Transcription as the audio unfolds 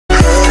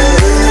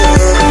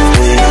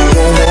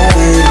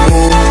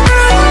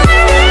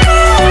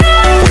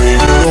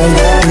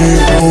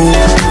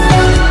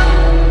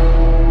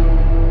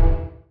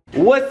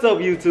What's up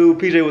YouTube?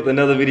 PJ with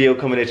another video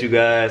coming at you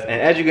guys.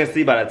 And as you can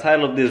see by the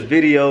title of this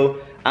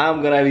video,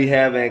 I'm gonna be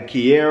having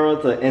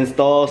Kiera to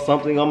install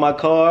something on my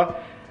car.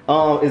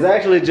 It's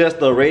actually just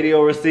a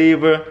radio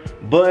receiver,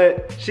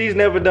 but she's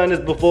never done this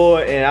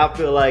before and I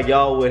feel like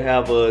y'all would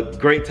have a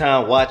great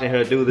time watching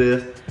her do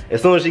this.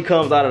 As soon as she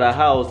comes out of the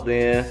house,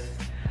 then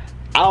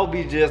I'll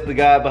be just the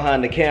guy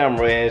behind the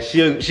camera and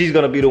she's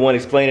gonna be the one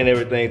explaining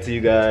everything to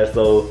you guys.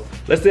 So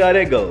let's see how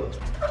that goes.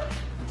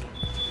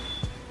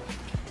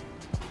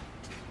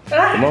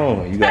 Come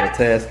on, you got a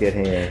task at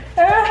hand.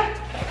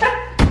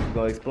 You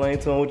gonna explain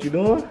to him what you're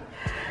doing?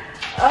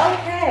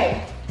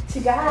 Okay.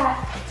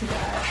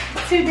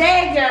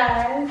 Today,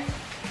 guys,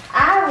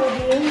 I will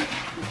be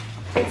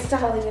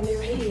installing a new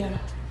radio.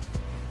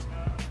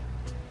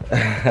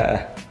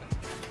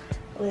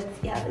 Let's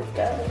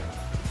go.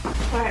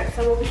 Alright,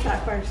 so what we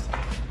start first?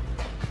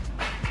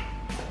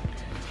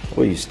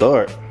 Where you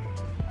start?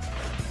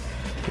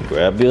 You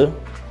grab your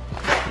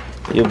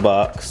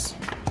box.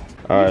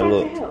 Alright,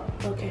 look.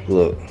 Okay.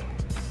 Look.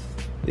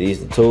 These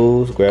the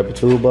tools. Grab your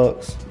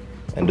toolbox.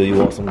 And do you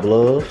want some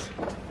gloves?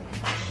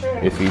 Sure.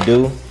 If you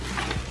do,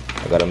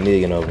 I got 1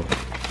 million of them.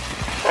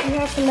 You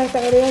have some that's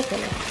already open.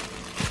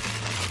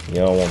 You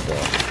don't want them.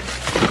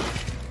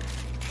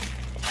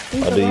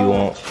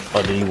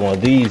 Or do you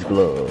want these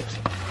gloves?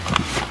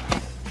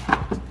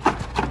 I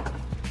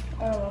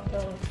don't want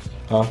those.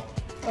 Huh?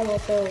 I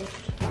want those.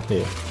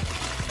 Here.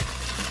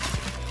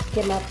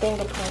 Get my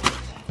fingerprints.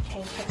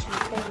 Can't touch my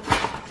fingers.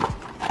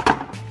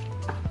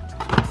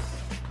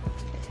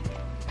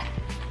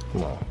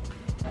 Come on.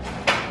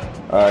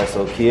 Alright,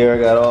 so Kiera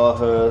got all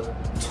her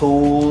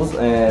tools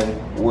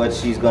and what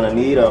she's gonna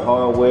need, her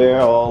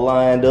hardware all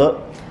lined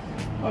up.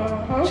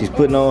 She's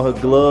putting on her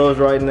gloves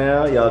right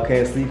now. Y'all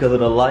can't see because of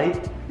the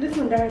light. This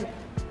one dirty.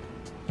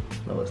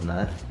 No, it's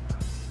not.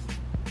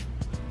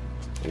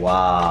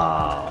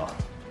 Wow.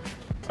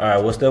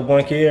 Alright, what's step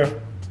one, Kiera?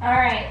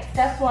 Alright,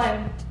 step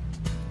 1.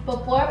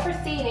 Before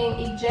proceeding,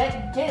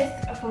 eject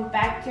disc from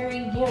factory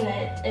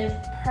unit if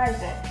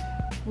present.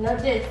 No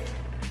disc.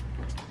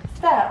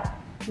 So,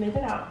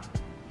 moving on.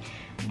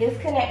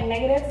 Disconnect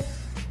negative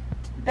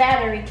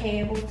battery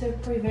cable to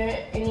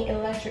prevent any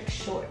electric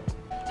short.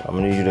 I'm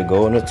gonna need you to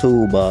go in the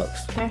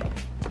toolbox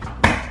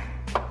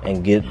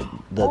and get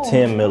the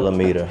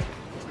 10mm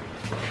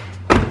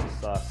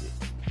socket.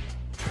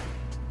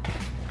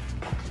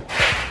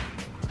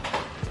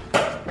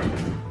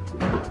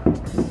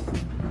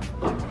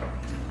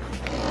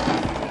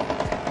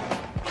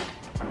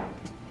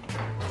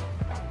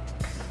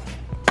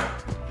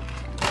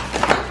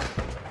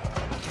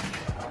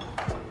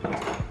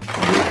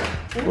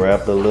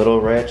 Grab the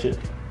little ratchet.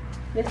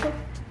 This one?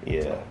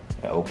 Yeah,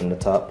 and open the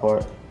top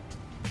part.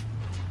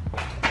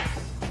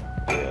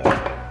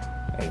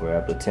 Yeah, and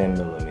grab the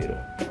 10mm.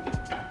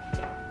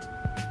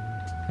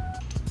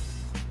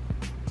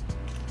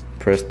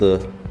 Press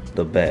the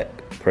back.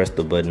 Press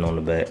the button on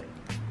the back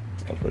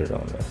and put it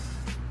on there.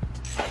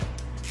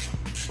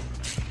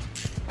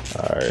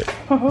 Alright.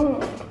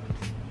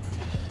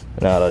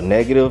 Now the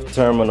negative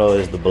terminal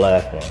is the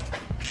black one.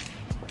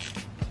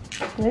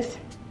 This?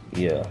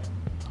 Yeah.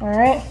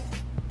 Alright.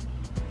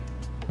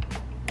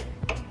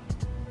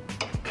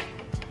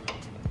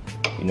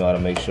 You know how to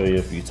make sure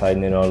if you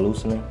tighten it or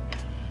loosening?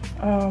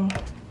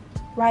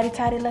 Righty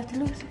tighty, lefty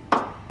loosey.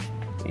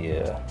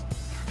 Yeah.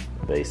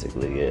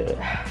 Basically,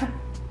 yeah.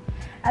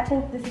 I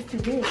think this is too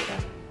big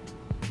though.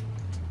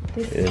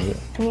 This Is it?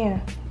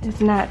 Yeah,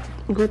 it's not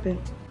gripping.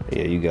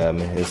 Yeah, you got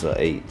me. It's a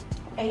 8.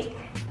 8.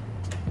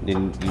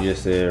 Then you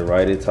just said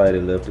righty tighty,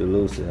 lefty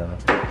loosey, huh?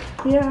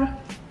 Yeah.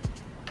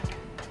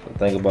 So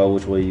think about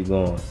which way you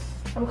going.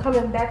 I'm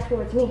coming back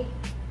towards me.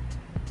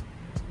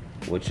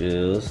 Which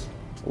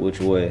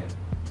way?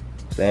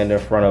 Stand in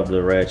front of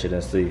the ratchet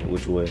and see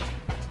which way.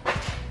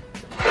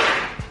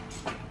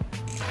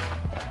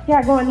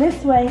 Yeah, going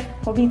this way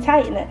will be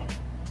tightening.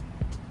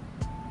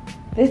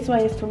 This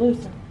way is to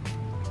loosen.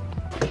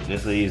 This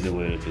is the easy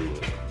way to do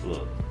it.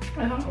 Look,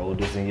 hold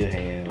this in your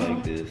hand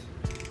like this.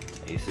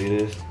 You see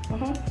this?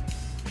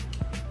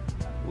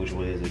 Which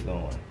way is it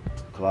going?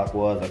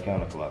 Clockwise or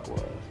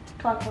counterclockwise?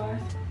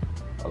 Clockwise.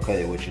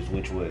 Okay, which is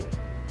which way?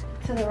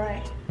 To the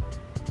right.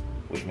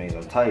 Which means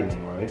I'm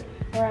tightening, right?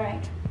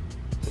 Right.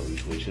 So we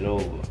switch it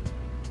over.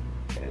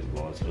 And it's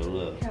going to the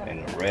left.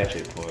 And the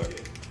ratchet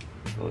part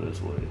go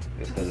this way.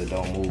 It's because it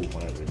don't move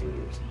whenever it do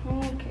this.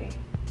 Okay.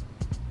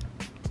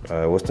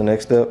 Alright, what's the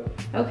next step?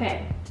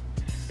 Okay.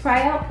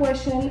 Pry out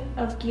portion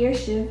of gear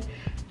shift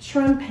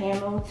trim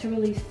panel to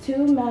release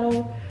 2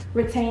 metal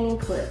retaining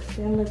clips.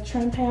 Then lift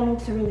trim panel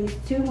to release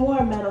 2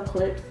 more metal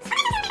clips.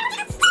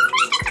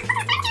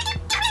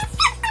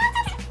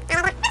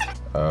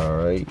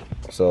 Alright,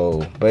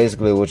 so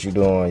basically what you're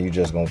doing, you're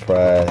just gonna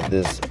pry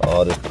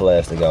all this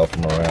plastic out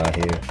from around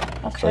here.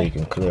 Okay. So you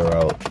can clear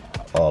out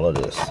all of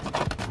this.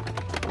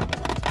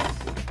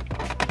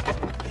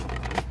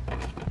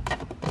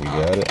 You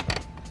got it?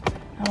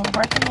 I'm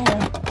breaking in.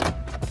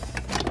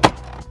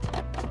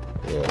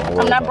 Yeah, don't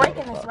worry I'm not about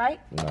breaking this, right?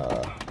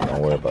 Nah,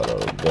 don't worry about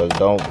it. Just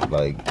don't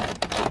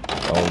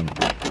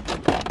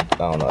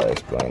don't know how to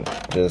explain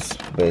it.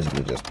 Just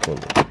basically just pull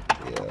it.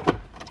 Yeah.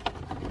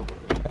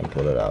 And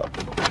pull it out.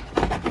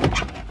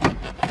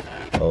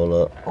 Hold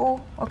up.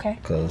 Oh, okay.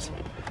 Cause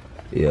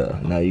yeah,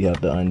 now you have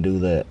to undo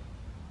that.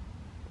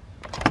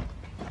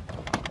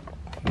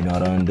 You know how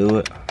to undo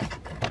it?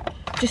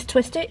 Just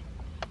twist it?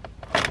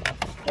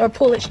 Or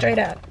pull it straight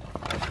out?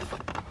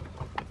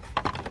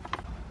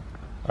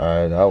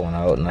 Alright, that one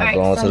out. Now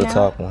go on to the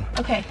top one.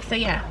 Okay, so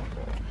yeah.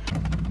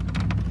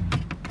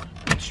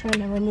 I'm trying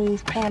to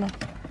remove panel.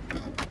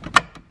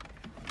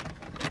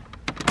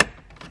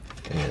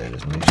 Yeah,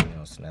 just make sure you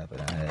don't snap it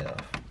in half.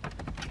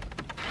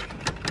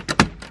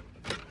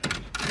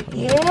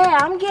 Yeah,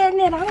 I'm getting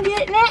it. I'm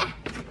getting it.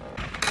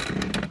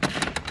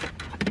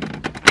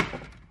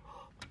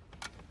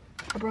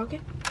 I broke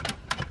it.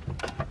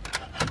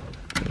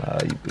 Nah,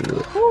 you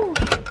good.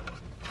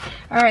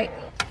 Alright,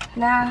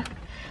 now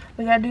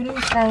we gotta do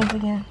these things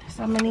again.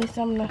 So I'm gonna need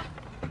something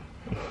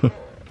to...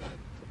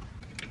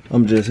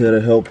 I'm just here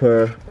to help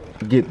her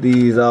get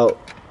these out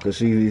because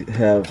she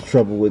has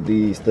trouble with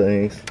these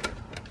things.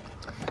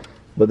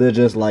 But they're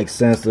just like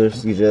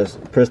sensors. You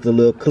just press the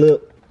little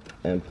clip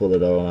and pull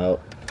it all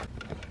out.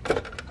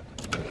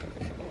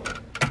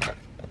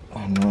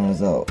 And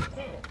mine's out.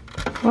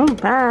 Oh,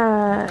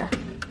 bye.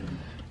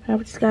 Now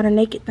we just got a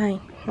naked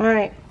thing.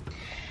 Alright.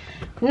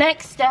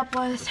 Next step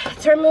was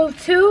to remove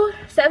 2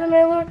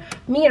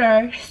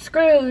 7mm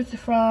screws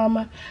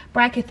from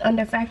brackets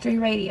under factory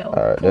radio.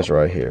 Alright, that's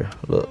right here.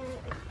 Look.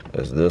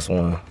 There's this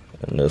one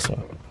and this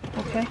one.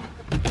 Okay.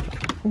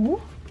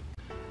 Ooh.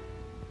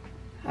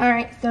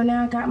 Alright, so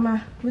now I got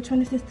my, which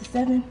one is this, the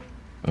 7?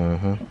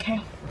 Mm-hmm.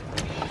 Okay.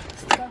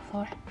 Let's go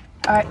for it.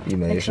 Alright, you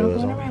made make sure I'm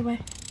it's going on the right way.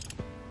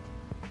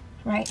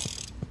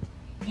 Right.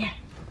 Yeah.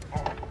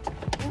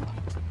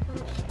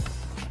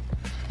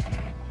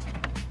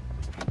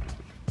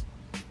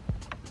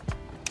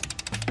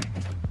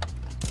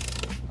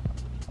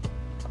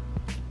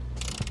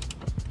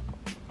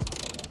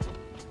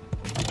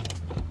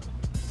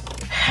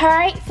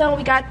 Alright, so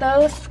we got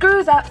those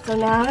screws up, so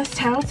now it's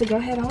time to go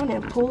ahead on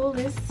and pull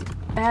this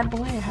bad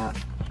boy out.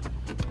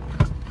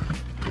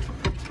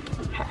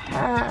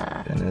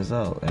 And it's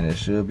out, and it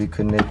should be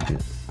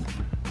connected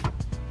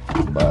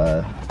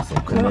by some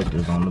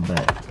connectors on the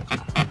back.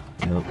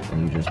 Yep,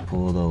 and you just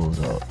pull those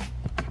out.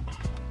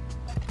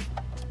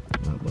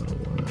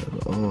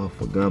 Oh, I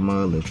forgot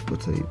my electrical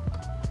tape.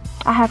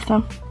 I have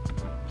some.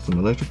 Some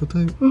electrical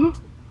tape? Mm-hmm.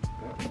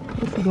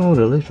 What's going on with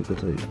electrical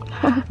tape?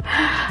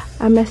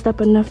 I messed up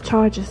enough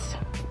charges.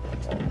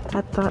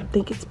 I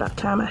think it's about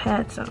time I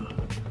had some.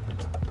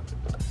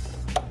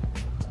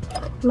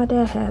 My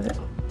dad has it.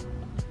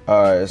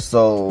 Alright,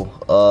 so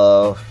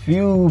a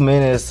few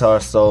minutes or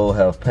so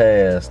have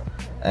passed,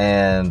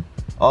 and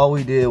all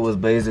we did was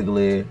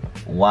basically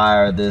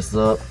wire this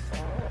up.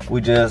 We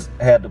just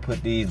had to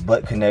put these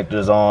butt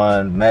connectors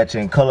on,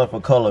 matching color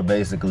for color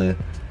basically,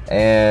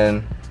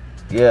 and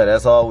yeah,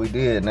 that's all we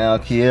did. Now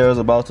Kiera's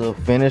about to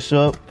finish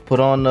up, put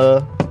on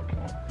the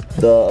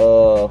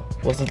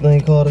what's the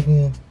thing called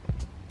again?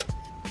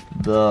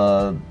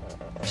 The,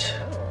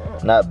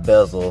 not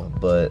bezel,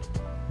 but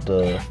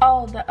the,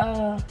 oh,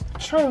 the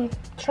trim.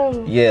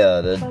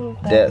 yeah,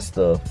 that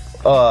stuff.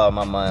 Oh,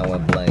 my mind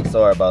went blank,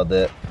 sorry about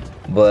that.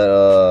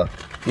 But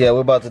yeah,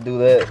 we're about to do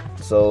that,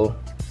 so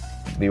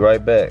be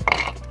right back.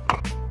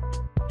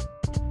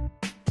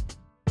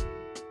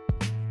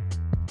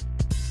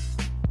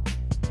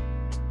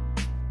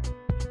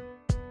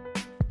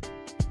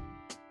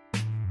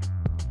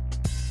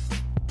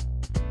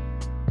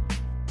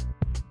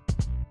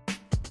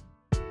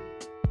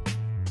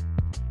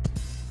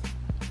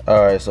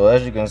 Alright, so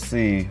as you can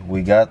see,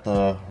 we got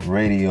the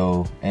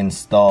radio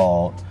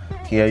installed.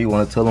 Here, you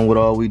want to tell them what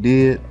all we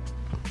did?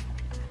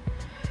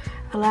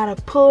 A lot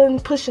of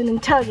pulling, pushing,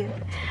 and tugging.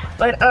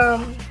 But,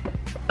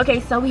 okay,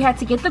 so we had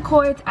to get the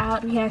cords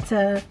out. We had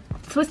to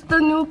twist the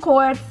new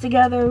cords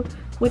together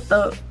with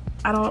the,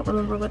 I don't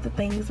remember what the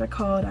things are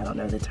called. I don't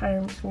know the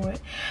terms for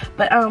it.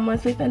 But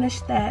once we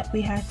finished that,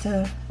 we had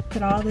to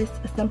put all this,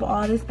 assemble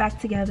all this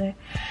back together.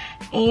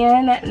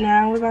 And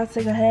now we're about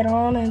to go ahead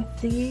on and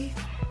see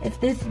if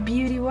this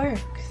beauty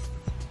works.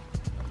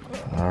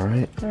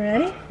 Alright.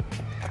 Ready?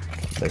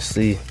 Let's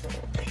see.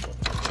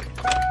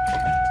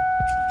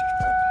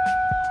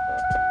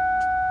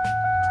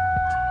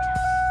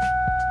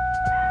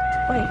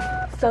 Wait,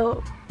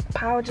 so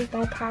power just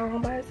don't power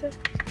on by itself?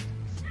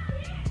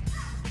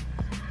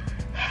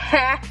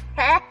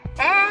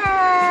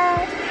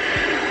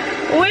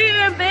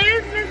 We're in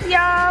business,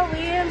 y'all. We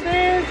in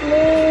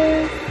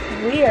business.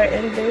 We are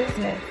in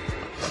business.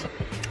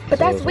 But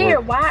so that's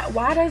weird.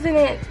 Why doesn't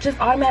it just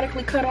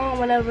automatically cut on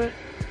whenever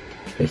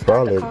you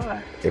start the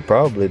car? It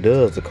probably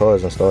does. The car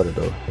isn't started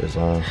though. It's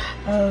on.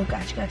 Oh,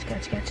 gotcha.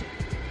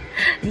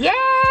 Yeah!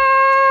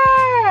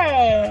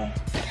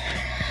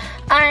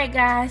 Alright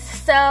guys,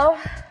 so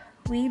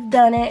we've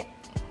done it.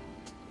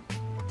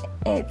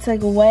 It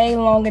took way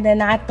longer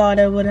than I thought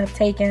it would have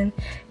taken.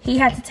 He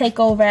had to take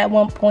over at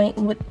one point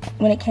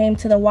when it came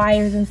to the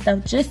wires and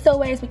stuff, just so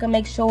ways we could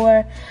make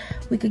sure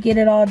we could get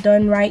it all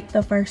done right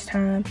the first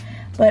time.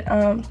 But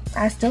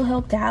I still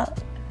helped out,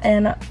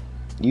 and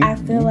I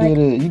feel like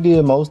you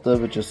did most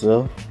of it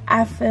yourself.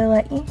 I feel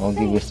like Don't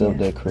give yourself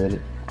that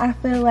credit. I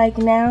feel like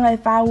now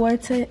if I were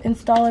to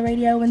install a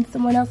radio in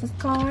someone else's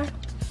car,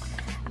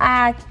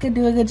 I could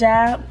do a good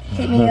job.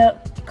 Hit me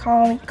up,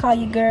 call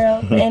you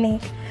girl, any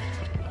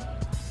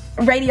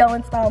radio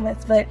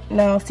installments. But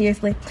no,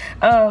 seriously,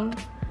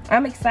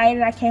 I'm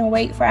excited. I can't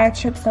wait for our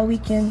trip so we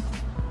can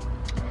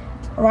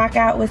rock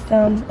out with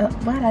some.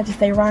 Why did I just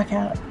say rock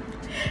out?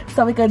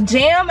 So we could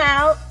jam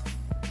out.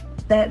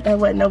 That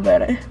wasn't no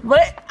better.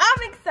 But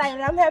I'm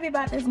excited. I'm happy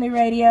about this new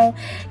radio.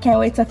 Can't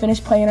wait to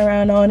finish playing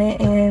around on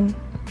it and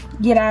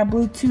get our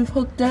Bluetooth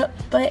hooked up.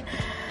 But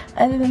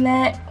other than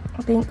that,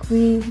 I think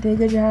we did a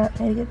good job.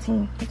 Made a good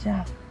team. Good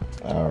job.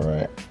 All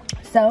right.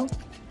 So.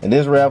 And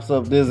this wraps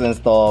up this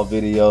install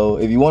video.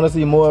 If you want to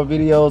see more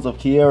videos of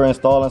Kiera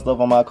installing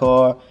stuff on my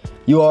car,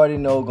 you already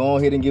know, go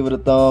ahead and give it a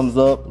thumbs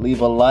up,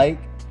 leave a like,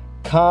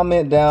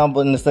 comment down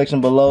in the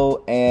section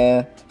below,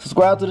 and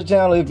subscribe to the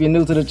channel if you're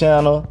new to the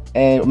channel,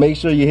 and make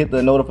sure you hit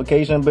the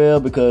notification bell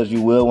because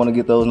you will want to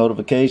get those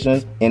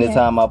notifications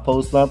anytime I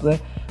post something.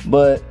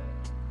 But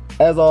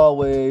as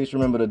always,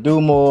 remember to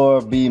do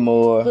more, be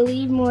more,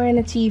 believe more, and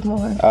achieve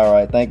more. All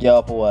right, thank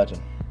y'all for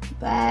watching.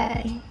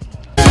 Bye.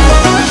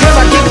 Can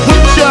I get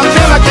with ya?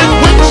 Can I get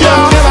with ya?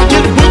 Can I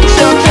get with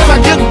ya? Can I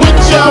get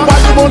with ya? Why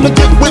you wanna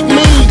get with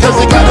me? 'Cause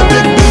it gotta